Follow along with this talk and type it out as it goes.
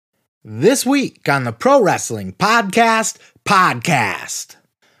This week on the Pro Wrestling Podcast,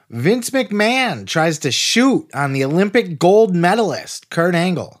 Vince McMahon tries to shoot on the Olympic gold medalist, Kurt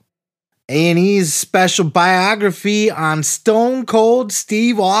Angle. A&E's special biography on Stone Cold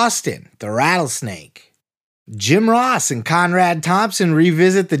Steve Austin, the Rattlesnake. Jim Ross and Conrad Thompson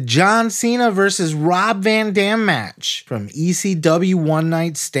revisit the John Cena versus Rob Van Dam match from ECW One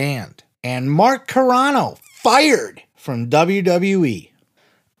Night Stand. And Mark Carrano fired from WWE.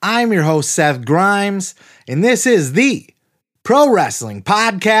 I'm your host, Seth Grimes, and this is the Pro Wrestling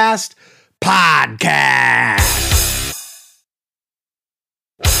Podcast.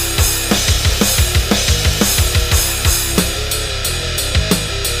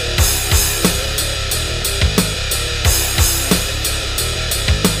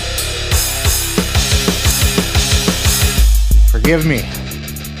 Forgive me,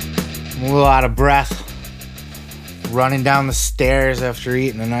 I'm a little out of breath. Running down the stairs after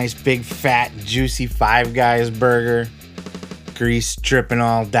eating a nice big fat juicy Five Guys burger. Grease dripping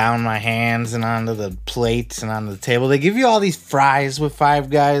all down my hands and onto the plates and onto the table. They give you all these fries with Five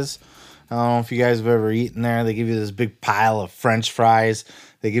Guys. I don't know if you guys have ever eaten there. They give you this big pile of French fries.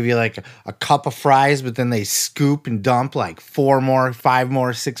 They give you like a cup of fries, but then they scoop and dump like 4 more, 5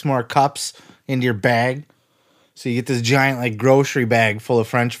 more, 6 more cups into your bag. So you get this giant like grocery bag full of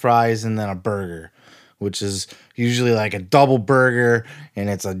French fries and then a burger, which is usually like a double burger, and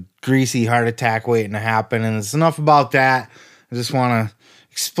it's a greasy heart attack waiting to happen. And it's enough about that. I just want to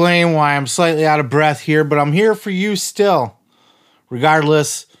explain why I'm slightly out of breath here, but I'm here for you still.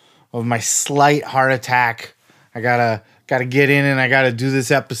 Regardless of my slight heart attack, I gotta get in and I gotta do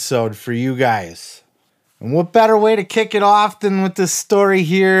this episode for you guys. And what better way to kick it off than with this story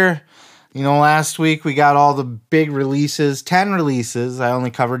here? You know, last week we got all the big releases, 10 releases. I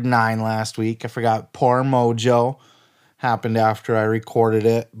only covered 9 last week. I forgot Poor Mojo happened after I recorded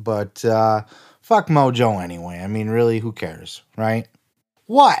it, but fuck Mojo anyway. I mean, really, who cares, right?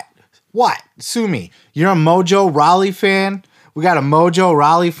 What? Sue me. You're a Mojo Rawley fan? We got a Mojo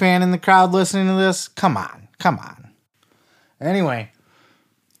Rawley fan in the crowd listening to this? Come on. Anyway,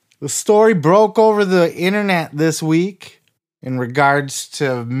 the story broke over the internet this week in regards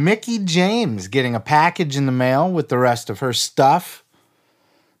to Mickie James getting a package in the mail with the rest of her stuff.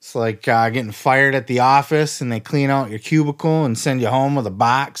 It's like getting fired at the office and they clean out your cubicle and send you home with a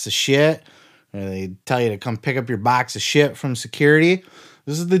box of shit. Or they tell you to come pick up your box of shit from security.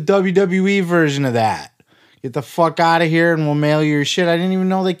 This is the WWE version of that. Get the fuck out of here and we'll mail you your shit. I didn't even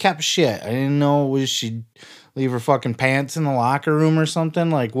know they kept shit. I didn't know, was she leave her fucking pants in the locker room or something?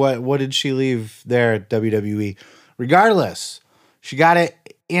 Like what did she leave there at WWE? Regardless, she got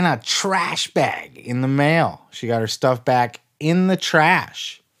it in a trash bag in the mail. She got her stuff back in the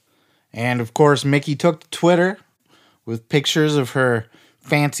trash. And of course, Mickie took to Twitter with pictures of her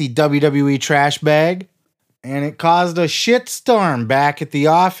fancy WWE trash bag, and it caused a shitstorm back at the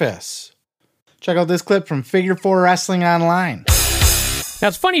office. Check out this clip from Figure 4 Wrestling Online. Now,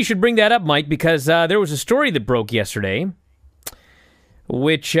 it's funny you should bring that up, Mike, because there was a story that broke yesterday,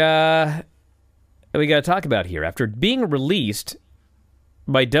 which we got to talk about here. After being released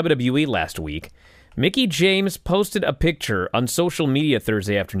by WWE last week, Mickie James posted a picture on social media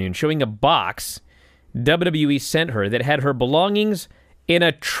Thursday afternoon showing a box WWE sent her that had her belongings in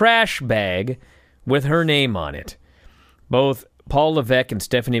a trash bag with her name on it. Both Paul Levesque and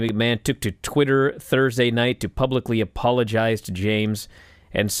Stephanie McMahon took to Twitter Thursday night to publicly apologize to James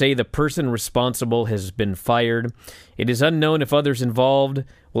and say the person responsible has been fired. It is unknown if others involved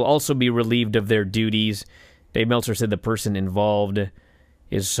will also be relieved of their duties. Dave Meltzer said the person involved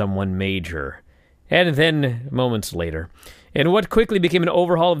is someone major. And then, moments later, in what quickly became an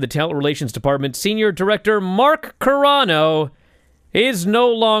overhaul of the Talent Relations Department, Senior Director Mark Carrano is no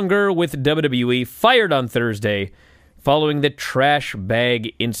longer with WWE, fired on Thursday following the trash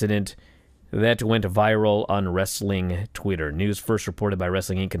bag incident that went viral on wrestling Twitter. News first reported by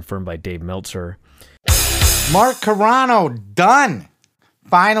Wrestling Inc., confirmed by Dave Meltzer. Mark Carrano, done.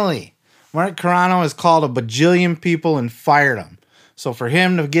 Finally. Mark Carrano has called a bajillion people and fired them. So for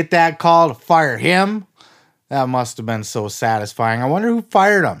him to get that call to fire him, that must have been so satisfying. I wonder who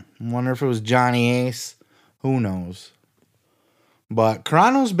fired him. I wonder if it was Johnny Ace. Who knows? But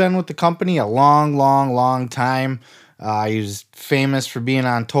Carrano's been with the company a long time. He was famous for being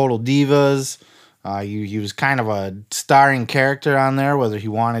on Total Divas. He was kind of a starring character on there, whether he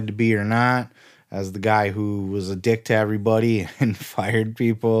wanted to be or not, as the guy who was a dick to everybody and fired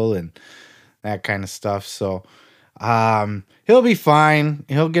people and that kind of stuff. So he'll be fine.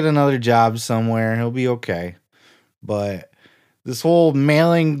 He'll get another job somewhere. He'll be okay. But this whole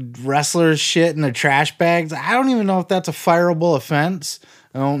mailing wrestlers shit in their trash bags, I don't even know if that's a fireable offense.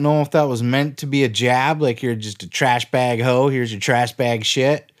 I don't know if that was meant to be a jab, like you're just a trash bag hoe, here's your trash bag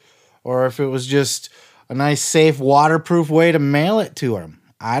shit, or if it was just a nice, safe, waterproof way to mail it to him.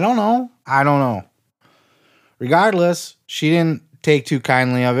 I don't know. Regardless, she didn't take too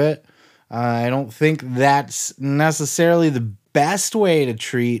kindly of it. I don't think that's necessarily the best way to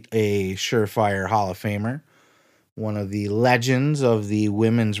treat a surefire Hall of Famer, one of the legends of the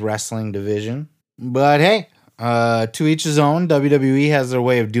women's wrestling division. But hey, to each his own. WWE has their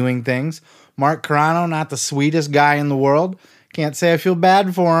way of doing things. Mark Carrano, not the sweetest guy in the world. Can't say I feel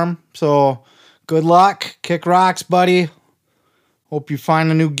bad for him. So good luck. Kick rocks, buddy. Hope you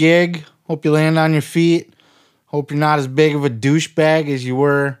find a new gig. Hope you land on your feet. Hope you're not as big of a douchebag as you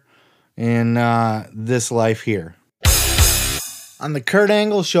were in this life here. On the Kurt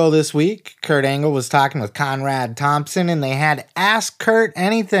Angle show this week, Kurt Angle was talking with Conrad Thompson, and they had Ask Kurt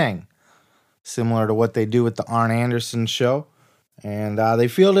Anything, similar to what they do with the Arn Anderson show. And they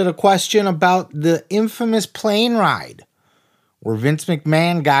fielded a question about the infamous plane ride, where Vince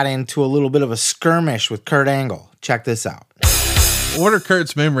McMahon got into a little bit of a skirmish with Kurt Angle. Check this out. What are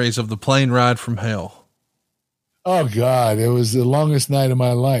Kurt's memories of the plane ride from hell? Oh, God, it was the longest night of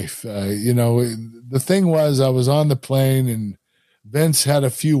my life. The thing was, I was on the plane, and Vince had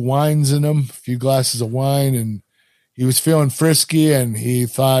a few wines in him, a few glasses of wine, and he was feeling frisky, and he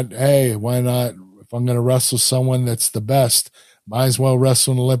thought, hey, why not? If I'm going to wrestle someone that's the best, might as well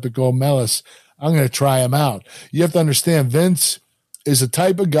wrestle an Olympic gold medalist. I'm going to try him out. You have to understand, Vince is the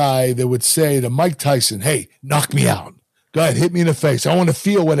type of guy that would say to Mike Tyson, hey, knock me out. Go ahead, hit me in the face. I want to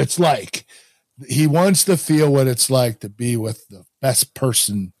feel what it's like. He wants to feel what it's like to be with the best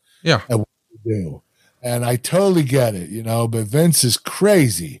person at what you do. And I totally get it, but Vince is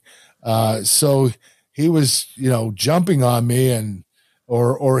crazy. So he was, jumping on me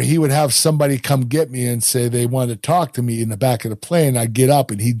or he would have somebody come get me and say they wanted to talk to me in the back of the plane. I'd get up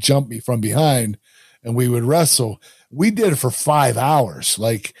and he'd jump me from behind and we would wrestle. We did it for 5 hours.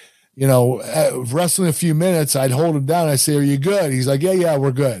 Wrestling a few minutes, I'd hold him down. I'd say, are you good? He's like, yeah,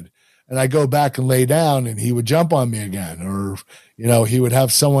 we're good. And I go back and lay down and he would jump on me again. Or, he would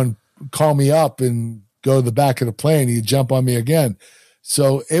have someone call me up and go to the back of the plane. He'd jump on me again.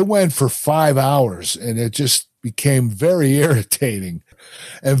 So it went for 5 hours and it just became very irritating.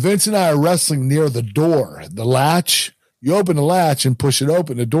 And Vince and I are wrestling near the door, the latch. You open the latch and push it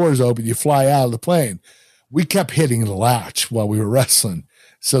open. The door's open. You fly out of the plane. We kept hitting the latch while we were wrestling.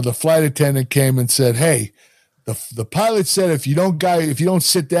 So the flight attendant came and said, hey, the pilot said if you don't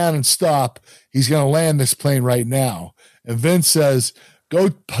sit down and stop, he's going to land this plane right now. And Vince says, go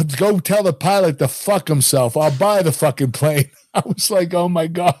tell the pilot to fuck himself. I'll buy the fucking plane. I was like, oh my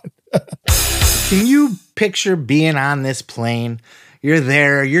God. Can you picture being on this plane? You're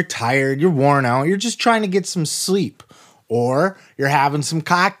there, you're tired, you're worn out, you're just trying to get some sleep. Or you're having some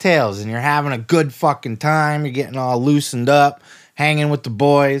cocktails and you're having a good fucking time. You're getting all loosened up, hanging with the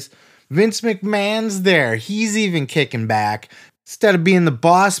boys. Vince McMahon's there. He's even kicking back. Instead of being the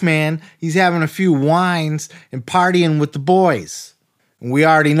boss man, he's having a few wines and partying with the boys. And we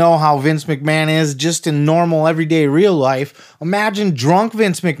already know how Vince McMahon is just in normal, everyday, real life. Imagine drunk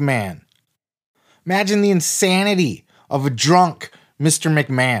Vince McMahon. Imagine the insanity of a drunk Mr.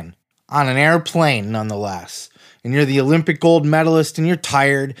 McMahon on an airplane, nonetheless. And you're the Olympic gold medalist and you're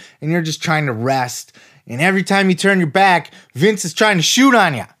tired and you're just trying to rest. And every time you turn your back, Vince is trying to shoot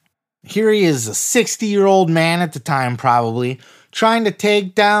on you. Here he is, a 60-year-old man at the time probably, trying to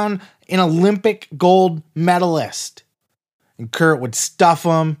take down an Olympic gold medalist. And Kurt would stuff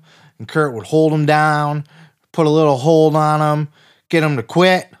him, and Kurt would hold him down, put a little hold on him, get him to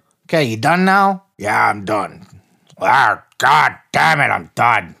quit. Okay, you done now? Yeah, I'm done. Ah, God damn it, I'm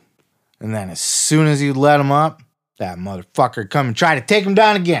done. And then as soon as you let him up, that motherfucker come and try to take him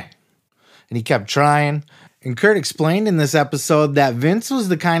down again. And he kept trying. And Kurt explained in this episode that Vince was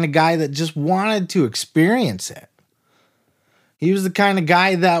the kind of guy that just wanted to experience it. He was the kind of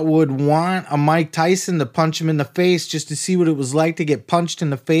guy that would want a Mike Tyson to punch him in the face just to see what it was like to get punched in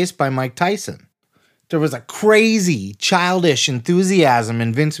the face by Mike Tyson. There was a crazy, childish enthusiasm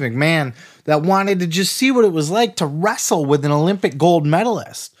in Vince McMahon that wanted to just see what it was like to wrestle with an Olympic gold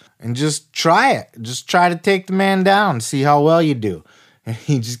medalist. And just try it. Just try to take the man down, see how well you do. And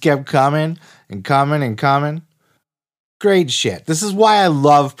he just kept coming and coming and coming. Great shit. This is why I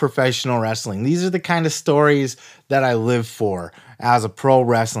love professional wrestling. These are the kind of stories that I live for as a pro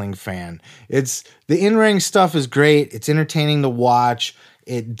wrestling fan. The in-ring stuff is great. It's entertaining to watch.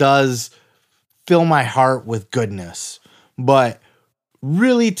 It does fill my heart with goodness. But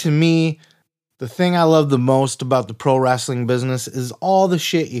really, to me, the thing I love the most about the pro wrestling business is all the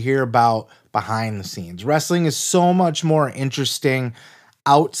shit you hear about behind the scenes. Wrestling is so much more interesting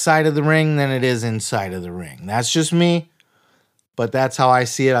outside of the ring than it is inside of the ring. That's just me, but that's how I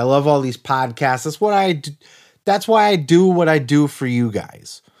see it. I love all these podcasts. That's why I do what I do for you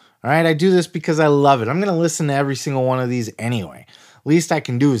guys. All right, I do this because I love it. I'm going to listen to every single one of these anyway. Least I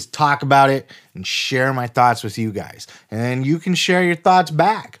can do is talk about it and share my thoughts with you guys. And then you can share your thoughts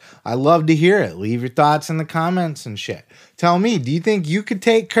back. I love to hear it. Leave your thoughts in the comments and shit. Tell me, do you think you could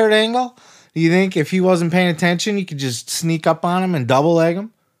take Kurt Angle? Do you think if he wasn't paying attention, you could just sneak up on him and double leg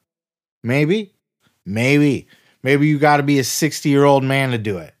him? Maybe. Maybe you got to be a 60-year-old man to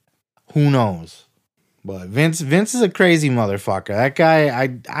do it. Who knows? But Vince is a crazy motherfucker. That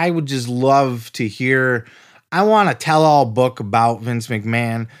guy, I would just love to hear. I want a tell-all book about Vince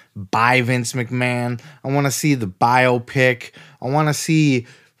McMahon, by Vince McMahon. I want to see the biopic. I want to see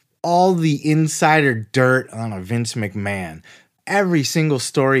all the insider dirt on a Vince McMahon. Every single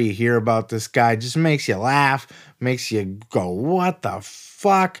story you hear about this guy just makes you laugh, makes you go, what the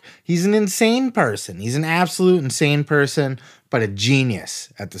fuck? He's an insane person. He's an absolute insane person, but a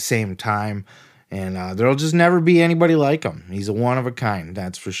genius at the same time. And there'll just never be anybody like him. He's a one of a kind,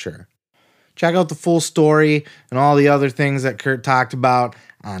 that's for sure. Check out the full story and all the other things that Kurt talked about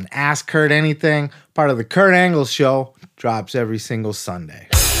on Ask Kurt Anything, part of the Kurt Angle Show. Drops every single Sunday.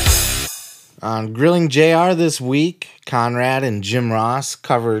 On Grilling JR this week, Conrad and Jim Ross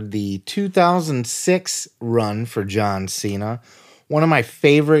covered the 2006 run for John Cena. One of my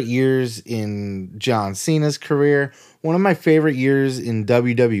favorite years in John Cena's career. One of my favorite years in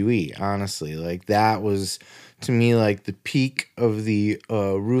WWE, honestly. Like, that was, to me, like the peak of the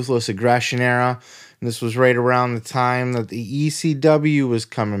Ruthless Aggression era. And this was right around the time that the ECW was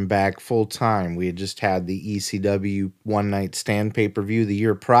coming back full time. We had just had the ECW One Night Stand pay-per-view the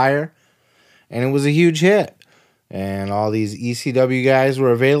year prior. And it was a huge hit. And all these ECW guys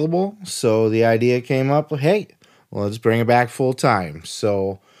were available. So the idea came up, hey, let's bring it back full time.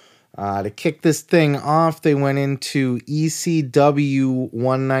 So to kick this thing off, they went into ECW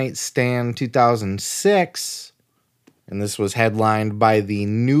One Night Stand 2006. And this was headlined by the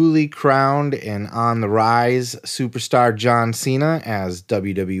newly crowned and on the rise superstar John Cena as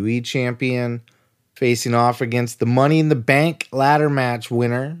WWE champion, facing off against the Money in the Bank ladder match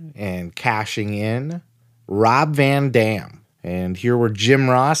winner and cashing in, Rob Van Dam. And here were Jim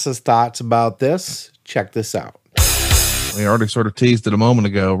Ross's thoughts about this. Check this out. We already sort of teased it a moment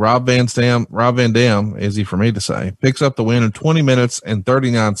ago. Rob Van Dam, easy for me to say, picks up the win in 20 minutes and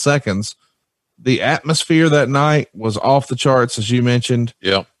 39 seconds. The atmosphere that night was off the charts, as you mentioned.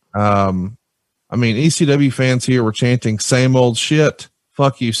 Yeah. I mean, ECW fans here were chanting same old shit.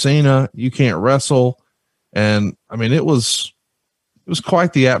 Fuck you, Cena. You can't wrestle. And I mean, it was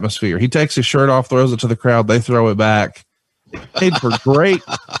quite the atmosphere. He takes his shirt off, throws it to the crowd. They throw it back. It made for great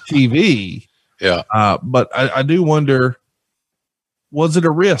TV. Yeah. But I do wonder, was it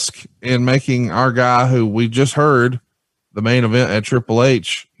a risk in making our guy who we just heard the main event at Triple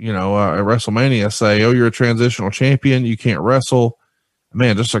H, at WrestleMania say, oh, you're a transitional champion. You can't wrestle.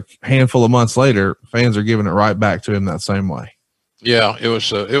 Man, just a handful of months later, fans are giving it right back to him that same way. Yeah, it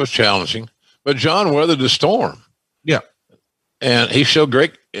was challenging, but John weathered the storm. Yeah. And he showed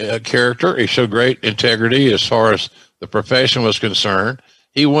great character. He showed great integrity as far as the profession was concerned.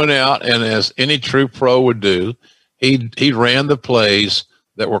 He went out, and as any true pro would do, he ran the plays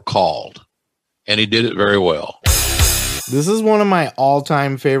that were called, and he did it very well. This is one of my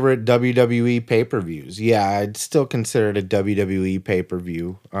all-time favorite WWE pay-per-views. Yeah, I'd still consider it a WWE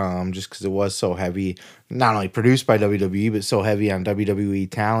pay-per-view, just because it was so heavy, not only produced by WWE, but so heavy on WWE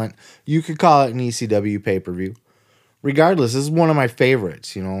talent. You could call it an ECW pay-per-view. Regardless, this is one of my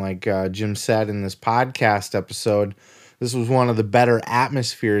favorites. Like Jim said in this podcast episode, this was one of the better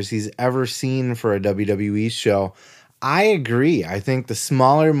atmospheres he's ever seen for a WWE show. I agree. I think the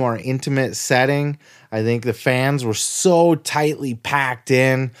smaller, more intimate setting, I think the fans were so tightly packed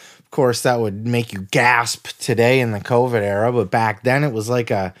in. Of course, that would make you gasp today in the COVID era, but back then it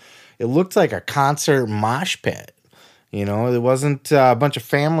looked like a concert mosh pit. It wasn't a bunch of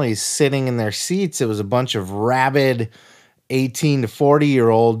families sitting in their seats. It was a bunch of rabid 18 to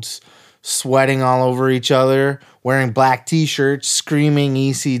 40-year-olds sweating all over each other, wearing black t-shirts, screaming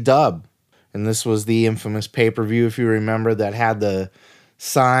EC Dub. And this was the infamous pay-per-view, if you remember, that had the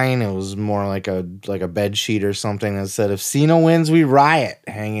sign. It was more like a bed sheet or something that said, if Cena wins, we riot,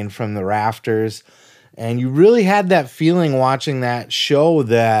 hanging from the rafters. And you really had that feeling watching that show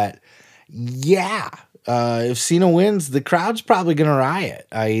that, if Cena wins, the crowd's probably going to riot.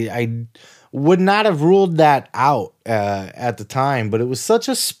 I would not have ruled that out at the time, but it was such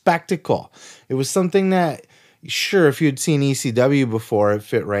a spectacle. It was something that Sure, if you'd seen ECW before, it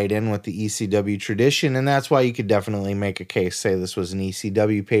fit right in with the ECW tradition, and that's why you could definitely make a case, say this was an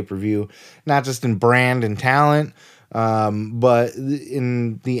ECW pay-per-view, not just in brand and talent, but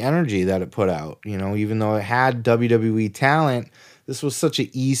in the energy that it put out. You know, even though it had WWE talent, this was such an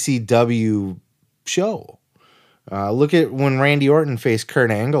ECW show. Look at when Randy Orton faced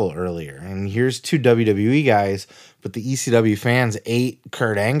Kurt Angle earlier, and here's two WWE guys, but the ECW fans ate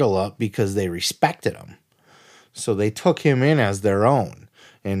Kurt Angle up because they respected him. So they took him in as their own.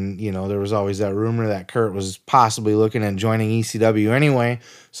 And, you know, there was always that rumor that Kurt was possibly looking at joining ECW anyway.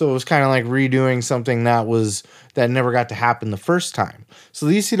 So it was kind of like redoing something that never got to happen the first time. So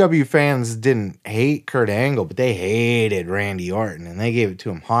the ECW fans didn't hate Kurt Angle, but they hated Randy Orton, and they gave it to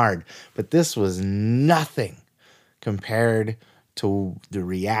him hard. But this was nothing compared to the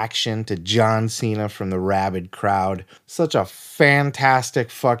reaction to John Cena from the rabid crowd. Such a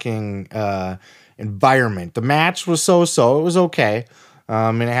fantastic fucking environment. The match was so-so. It was okay.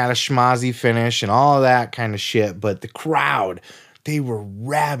 And it had a schmozzy finish and all that kind of shit. But the crowd, they were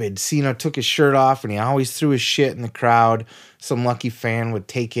rabid. Cena took his shirt off and he always threw his shit in the crowd. Some lucky fan would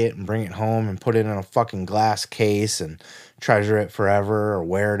take it and bring it home and put it in a fucking glass case and treasure it forever or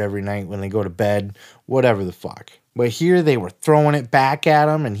wear it every night when they go to bed. Whatever the fuck. But here they were throwing it back at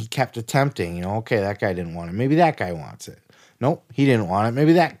him and he kept attempting. You know, okay, that guy didn't want it. Maybe that guy wants it. Nope, he didn't want it.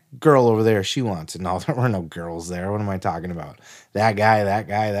 Maybe that girl over there, she wants it. No, there were no girls there. What am I talking about? That guy, that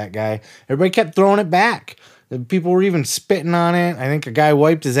guy, that guy. Everybody kept throwing it back. People were even spitting on it. I think a guy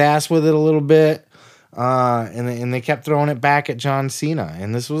wiped his ass with it a little bit. And they kept throwing it back at John Cena.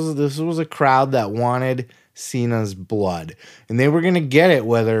 And this was a crowd that wanted Cena's blood. And they were going to get it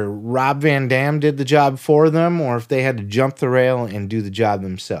whether Rob Van Dam did the job for them or if they had to jump the rail and do the job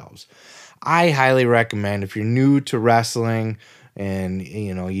themselves. I highly recommend if you're new to wrestling and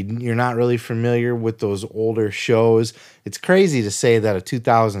you know you're not really familiar with those older shows. It's crazy to say that a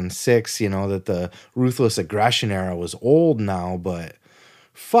 2006, you know, that the Ruthless Aggression era was old now, but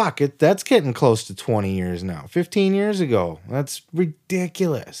fuck it, that's getting close to 20 years now. 15 years ago, that's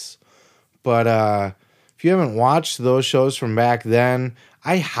ridiculous. But if you haven't watched those shows from back then,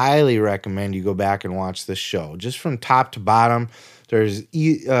 I highly recommend you go back and watch this show, just from top to bottom. It's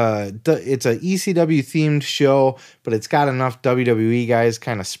a ECW themed show, but it's got enough WWE guys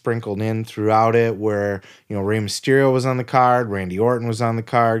kind of sprinkled in throughout it where, you know, Rey Mysterio was on the card, Randy Orton was on the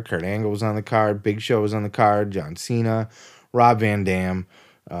card, Kurt Angle was on the card, Big Show was on the card, John Cena, Rob Van Dam,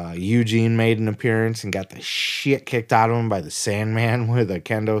 Eugene made an appearance and got the shit kicked out of him by the Sandman with a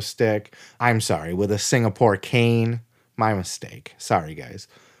kendo stick. I'm sorry, with a Singapore cane. My mistake. Sorry, guys.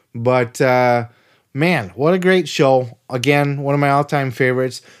 But, man, what a great show. Again, one of my all-time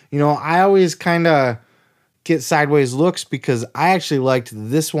favorites. You know, I always kind of get sideways looks because I actually liked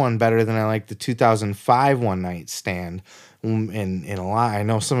this one better than I liked the 2005 One Night Stand. And a lot, I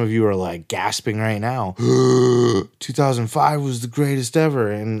know some of you are like gasping right now. 2005 was the greatest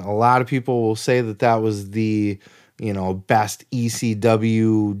ever. And a lot of people will say that that was the, you know, best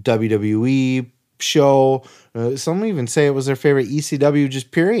ECW WWE show. Some even say it was their favorite ECW just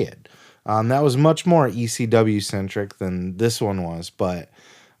period. That was much more ECW centric than this one was, but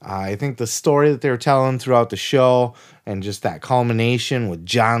I think the story that they were telling throughout the show and just that culmination with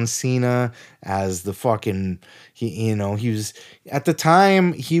John Cena as the fucking, he was, at the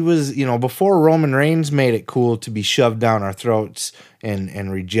time, he was, you know, before Roman Reigns made it cool to be shoved down our throats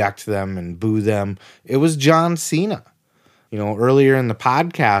and reject them and boo them, it was John Cena. You know, earlier in the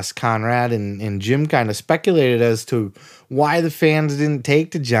podcast, Conrad and Jim kind of speculated as to why the fans didn't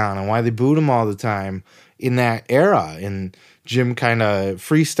take to John and why they booed him all the time in that era. And Jim kind of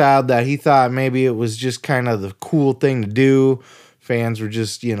freestyled that he thought maybe it was just kind of the cool thing to do. Fans were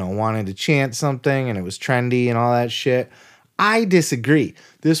just, you know, wanting to chant something and it was trendy and all that shit. I disagree.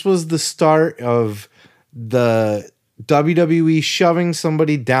 This was the start of the WWE shoving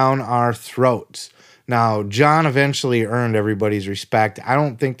somebody down our throats. Now, John eventually earned everybody's respect. I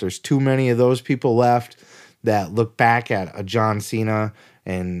don't think there's too many of those people left that look back at a John Cena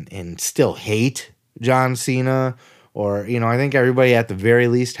and still hate John Cena. Or, you know, I think everybody at the very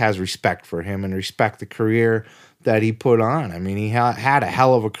least has respect for him and respect the career that he put on. I mean, he had a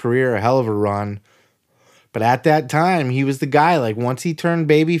hell of a career, a hell of a run. But at that time, he was the guy. Like, once he turned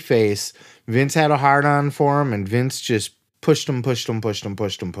babyface, Vince had a hard-on for him, and Vince just pushed him.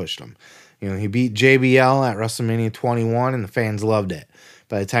 You know, he beat JBL at WrestleMania 21, and the fans loved it.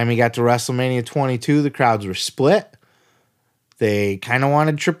 By the time he got to WrestleMania 22, the crowds were split. They kind of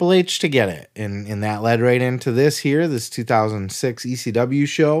wanted Triple H to get it, and that led right into this 2006 ECW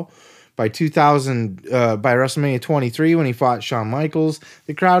show. by 2000, by WrestleMania 23 when he fought Shawn Michaels,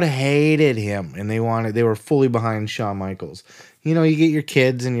 the crowd hated him and they were fully behind Shawn Michaels. You know, you get your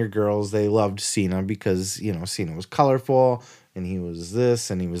kids and your girls, they loved Cena because, you know, Cena was colorful and he was this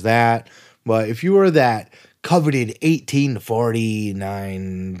and he was that. But if you were that coveted 18 to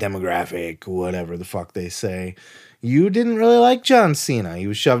 49 demographic, whatever the fuck they say, you didn't really like John Cena. He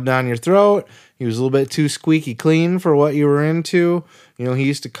was shoved down your throat. He was a little bit too squeaky clean for what you were into. You know, he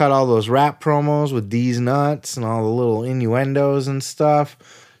used to cut all those rap promos with D's nuts and all the little innuendos and stuff.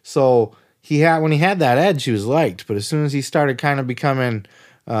 So when he had that edge, he was liked. But as soon as he started kind of becoming,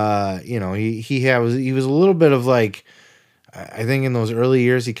 you know, he was a little bit of like, I think in those early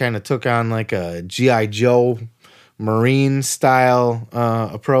years, he kind of took on like a G.I. Joe Marine style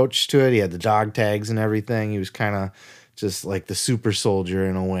approach to it. He had the dog tags and everything. He was kind of just like the super soldier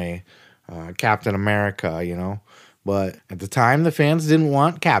in a way, Captain America, you know. But at the time, the fans didn't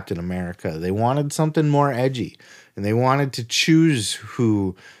want Captain America. They wanted something more edgy, and they wanted to choose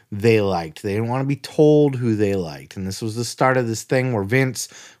who they liked. They didn't want to be told who they liked. And this was the start of this thing where Vince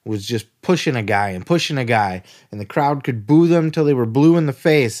was just pushing a guy, and the crowd could boo them till they were blue in the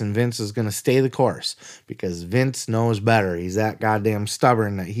face, and Vince is going to stay the course because Vince knows better. He's that goddamn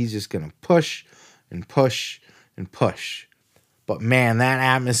stubborn that he's just going to push and push and push. But man, that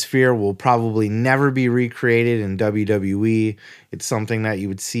atmosphere will probably never be recreated in WWE. It's something that you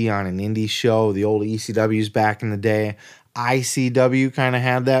would see on an indie show, the old ECWs back in the day. ICW kind of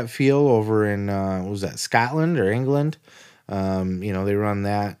had that feel over in, was that Scotland or England? You know, they run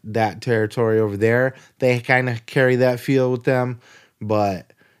that territory over there. They kind of carry that feel with them.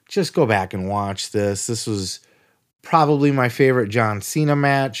 But just go back and watch this. This was probably my favorite John Cena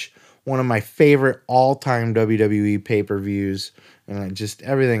match. One of my favorite all-time WWE pay-per-views, and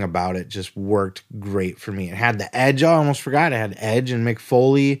everything about it just worked great for me. It had the Edge. I almost forgot. It had Edge and Mick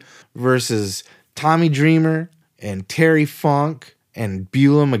Foley versus Tommy Dreamer and Terry Funk and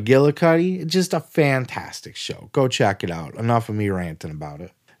Beulah McGillicuddy. Just a fantastic show. Go check it out. Enough of me ranting about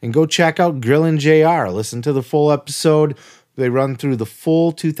it. And go check out Grillin' JR. Listen to the full episode. They run through the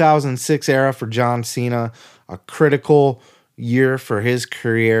full 2006 era for John Cena, a critical year for his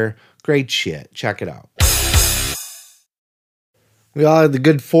career. Great shit. Check it out. We all had the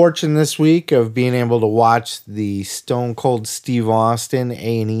good fortune this week of being able to watch the Stone Cold Steve Austin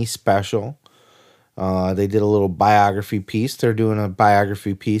A&E special. They did a little biography piece. They're doing a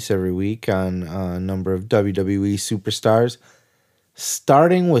biography piece every week on a number of WWE superstars,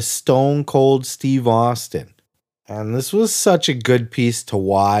 starting with Stone Cold Steve Austin. And this was such a good piece to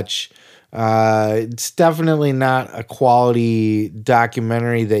watch. It's definitely not a quality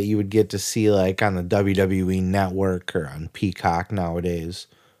documentary that you would get to see like on the WWE Network or on Peacock nowadays.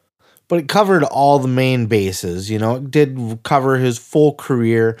 But it covered all the main bases, you know. It did cover his full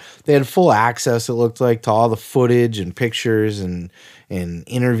career. They had full access, it looked like, to all the footage and pictures and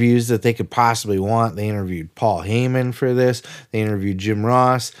interviews that they could possibly want. They interviewed Paul Heyman for this. They interviewed Jim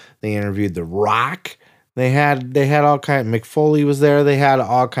Ross. They interviewed The Rock. They had all kinds. Mick Foley was there. They had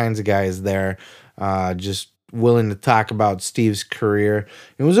all kinds of guys there, just willing to talk about Steve's career.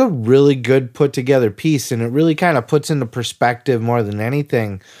 It was a really good put together piece, and it really kind of puts into perspective more than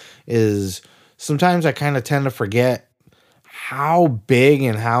anything. Is sometimes I kind of tend to forget how big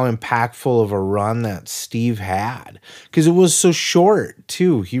and how impactful of a run that Steve had, because it was so short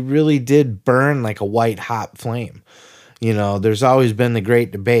too. He really did burn like a white hot flame. You know, there's always been the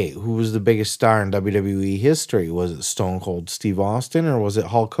great debate. Who was the biggest star in WWE history? Was it Stone Cold Steve Austin or was it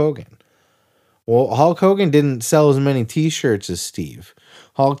Hulk Hogan? Well, Hulk Hogan didn't sell as many t-shirts as Steve.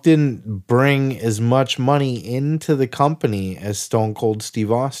 Hulk didn't bring as much money into the company as Stone Cold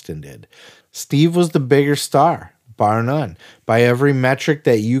Steve Austin did. Steve was the bigger star, bar none. By every metric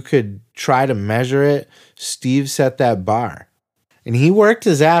that you could try to measure it, Steve set that bar. And he worked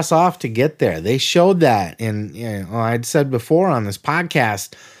his ass off to get there. They showed that. And you know, I'd said before on this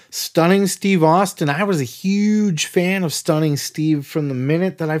podcast, Stunning Steve Austin, I was a huge fan of Stunning Steve from the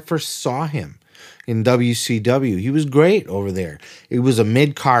minute that I first saw him in WCW. He was great over there. It was a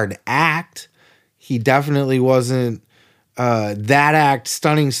mid-card act. He definitely wasn't that act.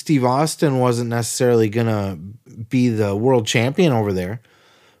 Stunning Steve Austin wasn't necessarily going to be the world champion over there.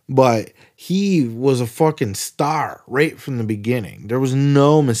 But he was a fucking star right from the beginning. There was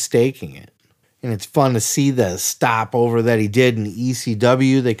no mistaking it. And it's fun to see the stopover that he did in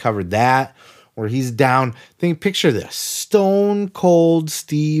ECW. They covered that, where he's down. Picture this. Stone Cold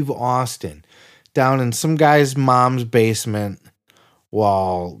Steve Austin down in some guy's mom's basement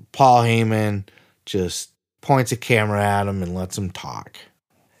while Paul Heyman just points a camera at him and lets him talk.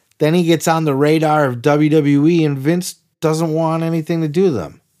 Then he gets on the radar of WWE and Vince doesn't want anything to do with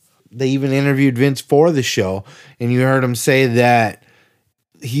them. They even interviewed Vince for the show, and you heard him say that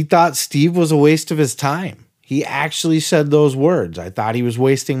he thought Steve was a waste of his time. He actually said those words. I thought he was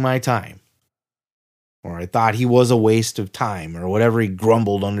wasting my time. Or I thought he was a waste of time, or whatever he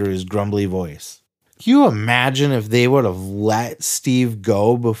grumbled under his grumbly voice. Can you imagine if they would have let Steve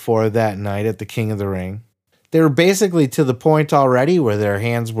go before that night at the King of the Ring? They were basically to the point already where their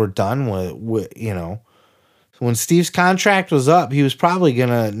hands were done with you know. When Steve's contract was up, he was probably going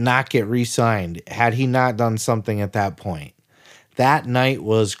to not get re-signed had he not done something at that point. That night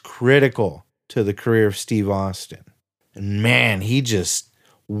was critical to the career of Steve Austin. And man, he just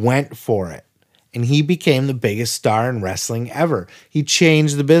went for it. And he became the biggest star in wrestling ever. He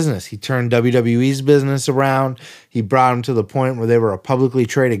changed the business. He turned WWE's business around. He brought them to the point where they were a publicly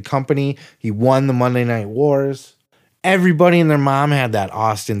traded company. He won the Monday Night Wars. Everybody and their mom had that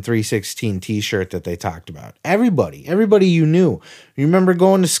Austin 316 t-shirt that they talked about. Everybody you knew. You remember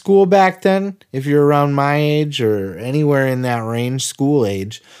going to school back then? If you're around my age or anywhere in that range, school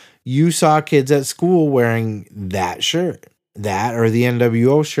age, you saw kids at school wearing that shirt. That or the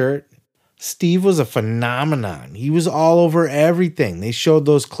NWO shirt. Steve was a phenomenon. He was all over everything. They showed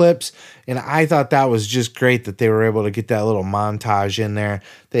those clips, and I thought that was just great that they were able to get that little montage in there.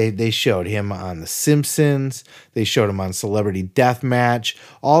 They showed him on The Simpsons. They showed him on Celebrity Deathmatch.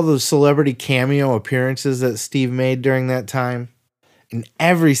 All those celebrity cameo appearances that Steve made during that time. And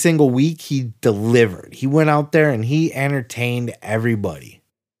every single week he delivered. He went out there and he entertained everybody.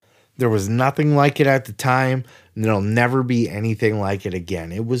 There was nothing like it at the time, and there'll never be anything like it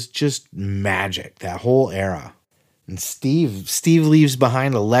again. It was just magic, that whole era. And Steve leaves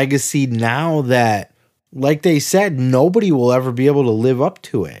behind a legacy now that, like they said, nobody will ever be able to live up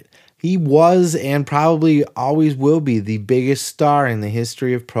to it. He was and probably always will be the biggest star in the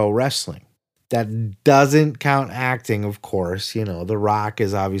history of pro wrestling. That doesn't count acting, of course. You know, The Rock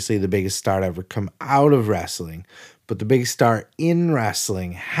is obviously the biggest star to ever come out of wrestling. But the biggest star in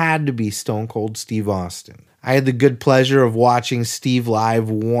wrestling had to be Stone Cold Steve Austin. I had the good pleasure of watching Steve live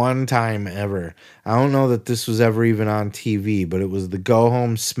one time ever. I don't know that this was ever even on TV, but it was the Go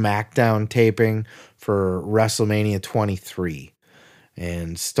Home SmackDown taping for WrestleMania 23.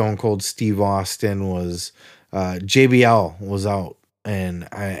 And Stone Cold Steve Austin was, JBL was out. And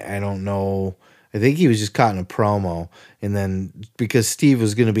I don't know, I think he was just cutting a promo. And then because Steve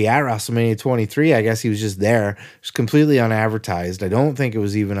was going to be at WrestleMania 23, I guess he was just there. It was completely unadvertised. I don't think it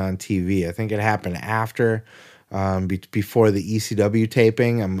was even on TV. I think it happened after, before the ECW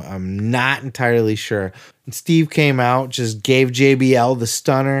taping. I'm not entirely sure. And Steve came out, just gave JBL the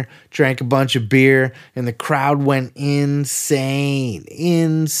stunner, drank a bunch of beer, and the crowd went insane.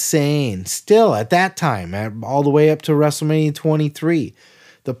 Still at that time, all the way up to WrestleMania 23.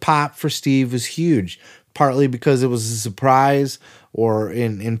 The pop for Steve was huge, partly because it was a surprise, or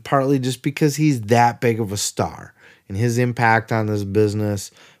in partly just because he's that big of a star. And his impact on this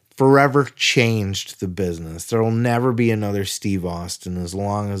business forever changed the business. There will never be another Steve Austin as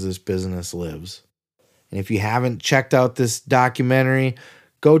long as this business lives. And if you haven't checked out this documentary,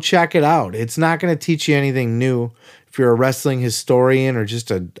 go check it out. It's not going to teach you anything new. If you're a wrestling historian or just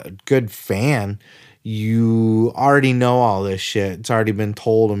a good fan, you already know all this shit. It's already been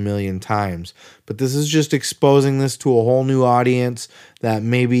told a million times. But this is just exposing this to a whole new audience that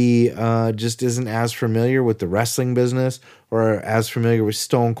maybe just isn't as familiar with the wrestling business or as familiar with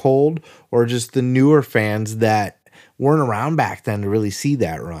Stone Cold, or just the newer fans that weren't around back then to really see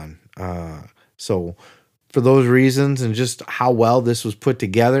that run. So for those reasons and just how well this was put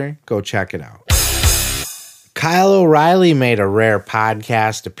together, go check it out. Kyle O'Reilly made a rare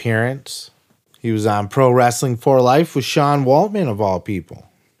podcast appearance. He was on Pro Wrestling for Life with Sean Waltman, of all people.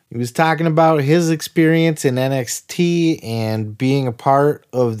 He was talking about his experience in NXT and being a part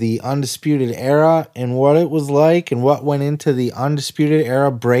of the Undisputed Era and what it was like and what went into the Undisputed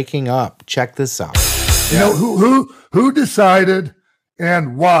Era breaking up. Check this out. You know, who decided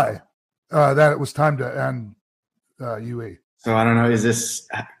and why that it was time to end UE? So I don't know. Is this,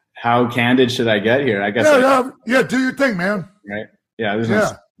 how candid should I get here? I guess. Yeah. Do your thing, man. Right. Yeah.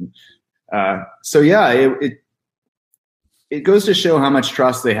 It goes to show how much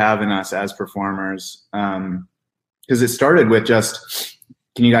trust they have in us as performers. Because it started with just,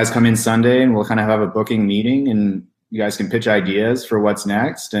 can you guys come in Sunday and we'll kind of have a booking meeting and you guys can pitch ideas for what's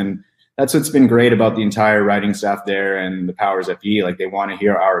next. And that's what's been great about the entire writing staff there and the powers that be. Like, they want to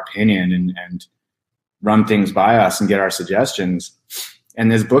hear our opinion and run things by us and get our suggestions.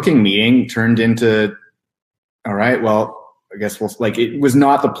 And this booking meeting turned into, all right, well, I guess it was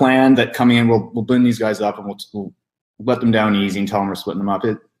not the plan that coming in, we'll bring these guys up and we'll let them down easy and tell them we're splitting them up.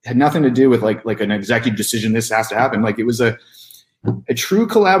 It had nothing to do with like an executive decision. This has to happen. Like, it was a true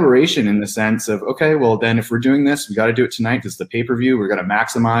collaboration in the sense of, okay, well then if we're doing this, we got to do it tonight because the pay-per-view, we're going to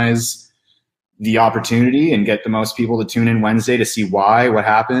maximize the opportunity and get the most people to tune in Wednesday to see what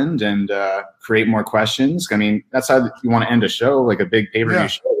happened, and create more questions. I mean, that's how you want to end a show, like a big pay-per-view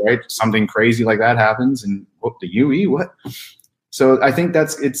show, right? Something crazy like that happens, and the UE, what? So I think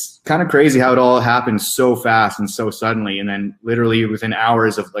it's kind of crazy how it all happened so fast and so suddenly, and then literally within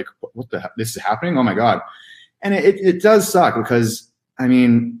hours of like, what the heck, this is happening? Oh my God. And it does suck because, I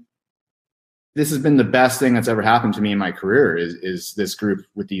mean, this has been the best thing that's ever happened to me in my career is this group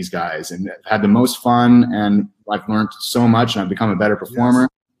with these guys, and I've had the most fun, and I've learned so much, and I've become a better performer. Yes.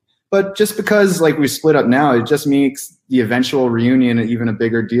 But just because like we split up now, it just makes the eventual reunion even a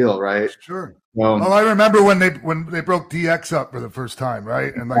bigger deal, right? Sure. Well, I remember when they broke DX up for the first time,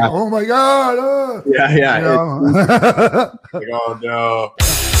 right? And like, oh my God. Yeah. You know? Like, oh no.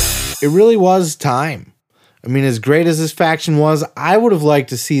 It really was time. I mean, as great as this faction was, I would have liked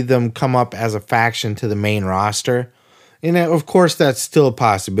to see them come up as a faction to the main roster. And of course, that's still a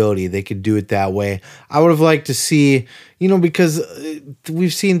possibility. They could do it that way. I would have liked to see, because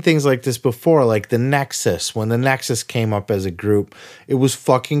we've seen things like this before, like the Nexus. When the Nexus came up as a group, it was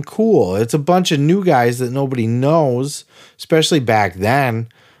fucking cool. It's a bunch of new guys that nobody knows, especially back then.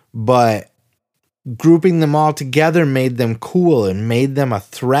 But grouping them all together made them cool and made them a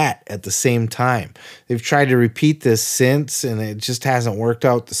threat at the same time. They've tried to repeat this since, and it just hasn't worked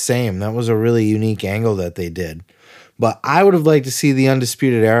out the same. That was a really unique angle that they did. But I would have liked to see the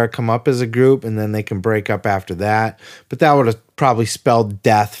Undisputed Era come up as a group, and then they can break up after that. But that would have probably spelled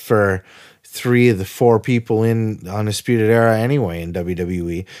death for 3 of the 4 people in Undisputed Era anyway in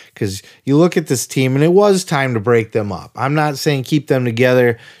WWE, because you look at this team and it was time to break them up. I'm not saying keep them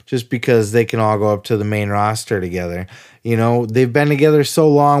together just because they can all go up to the main roster together. They've been together so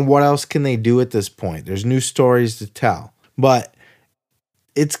long. What else can they do at this point? There's new stories to tell. But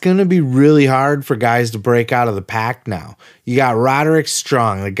it's going to be really hard for guys to break out of the pack now. You got Roderick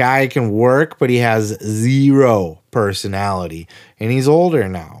Strong. The guy can work, but he has 0 personality. And he's older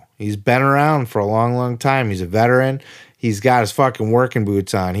now. He's been around for a long, long time. He's a veteran. He's got his fucking working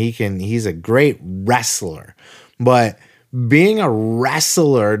boots on. He's a great wrestler. But being a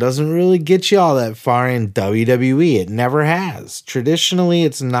wrestler doesn't really get you all that far in WWE. It never has. Traditionally,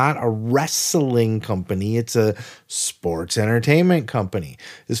 it's not a wrestling company. It's a sports entertainment company.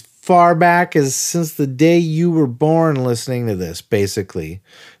 As far back as since the day you were born listening to this, basically,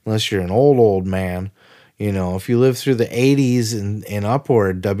 unless you're an old man. If you live through the 80s and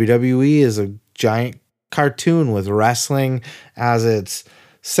upward, WWE is a giant cartoon with wrestling as its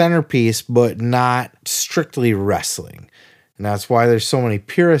centerpiece, but not strictly wrestling. And that's why there's so many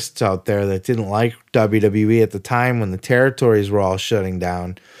purists out there that didn't like WWE at the time when the territories were all shutting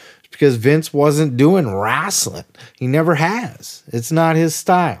down. It's because Vince wasn't doing wrestling. He never has. It's not his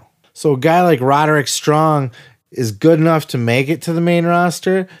style. So a guy like Roderick Strong is good enough to make it to the main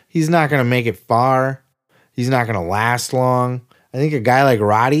roster. He's not going to make it far. He's not going to last long. I think a guy like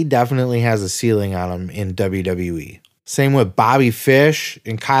Roddy definitely has a ceiling on him in WWE. Same with Bobby Fish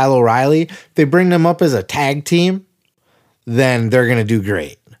and Kyle O'Reilly. If they bring them up as a tag team, then they're going to do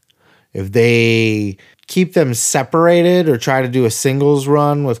great. If they keep them separated or try to do a singles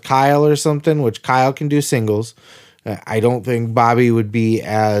run with Kyle or something, which Kyle can do singles, I don't think Bobby would be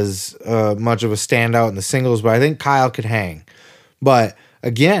as much of a standout in the singles, but I think Kyle could hang. But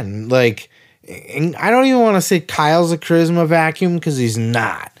again, I don't even want to say Kyle's a charisma vacuum because he's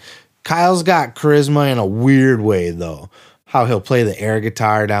not. Kyle's got charisma in a weird way, though. How he'll play the air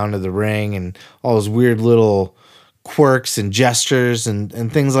guitar down to the ring and all those weird little quirks and gestures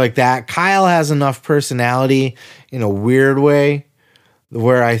and things like that. Kyle has enough personality in a weird way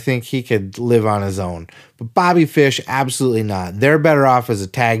where I think he could live on his own. But Bobby Fish, absolutely not. They're better off as a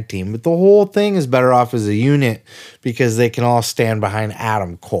tag team, but the whole thing is better off as a unit because they can all stand behind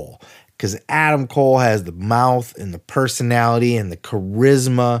Adam Cole. Because Adam Cole has the mouth and the personality and the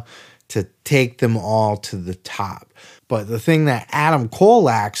charisma to take them all to the top. But the thing that Adam Cole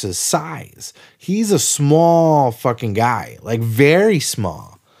lacks is size. He's a small fucking guy. Very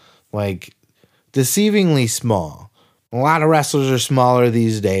small. Deceivingly small. A lot of wrestlers are smaller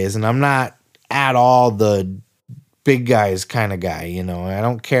these days, and I'm not at all the big guys kind of guy, I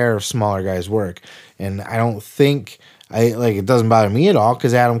don't care if smaller guys work. And I don't think... it doesn't bother me at all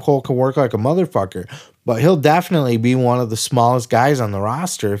because Adam Cole can work like a motherfucker. But he'll definitely be one of the smallest guys on the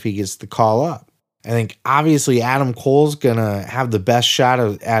roster if he gets the call up. I think obviously Adam Cole's going to have the best shot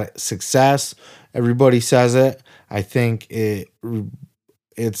at success. Everybody says it. I think it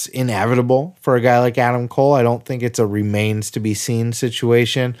it's inevitable for a guy like Adam Cole. I don't think it's a remains to be seen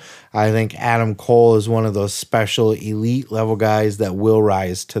situation. I think Adam Cole is one of those special elite level guys that will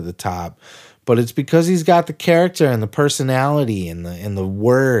rise to the top. But it's because he's got the character and the personality and the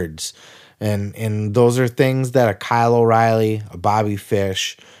words. And those are things that a Kyle O'Reilly, a Bobby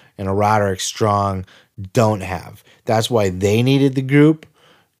Fish, and a Roderick Strong don't have. That's why they needed the group.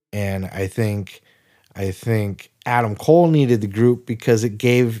 And I think Adam Cole needed the group because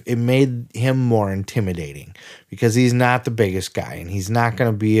it made him more intimidating, because he's not the biggest guy and he's not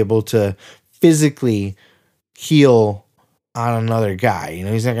going to be able to physically heal on another guy. You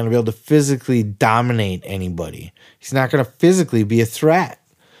know, he's not going to be able to physically dominate anybody. He's not going to physically be a threat.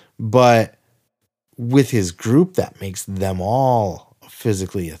 But with his group, that makes them all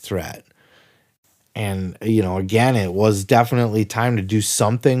physically a threat. And, you know, again, it was definitely time to do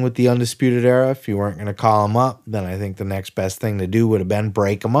something with the Undisputed Era. If you weren't going to call them up, then I think the next best thing to do would have been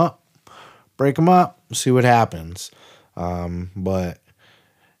break them up. Break them up, see what happens. But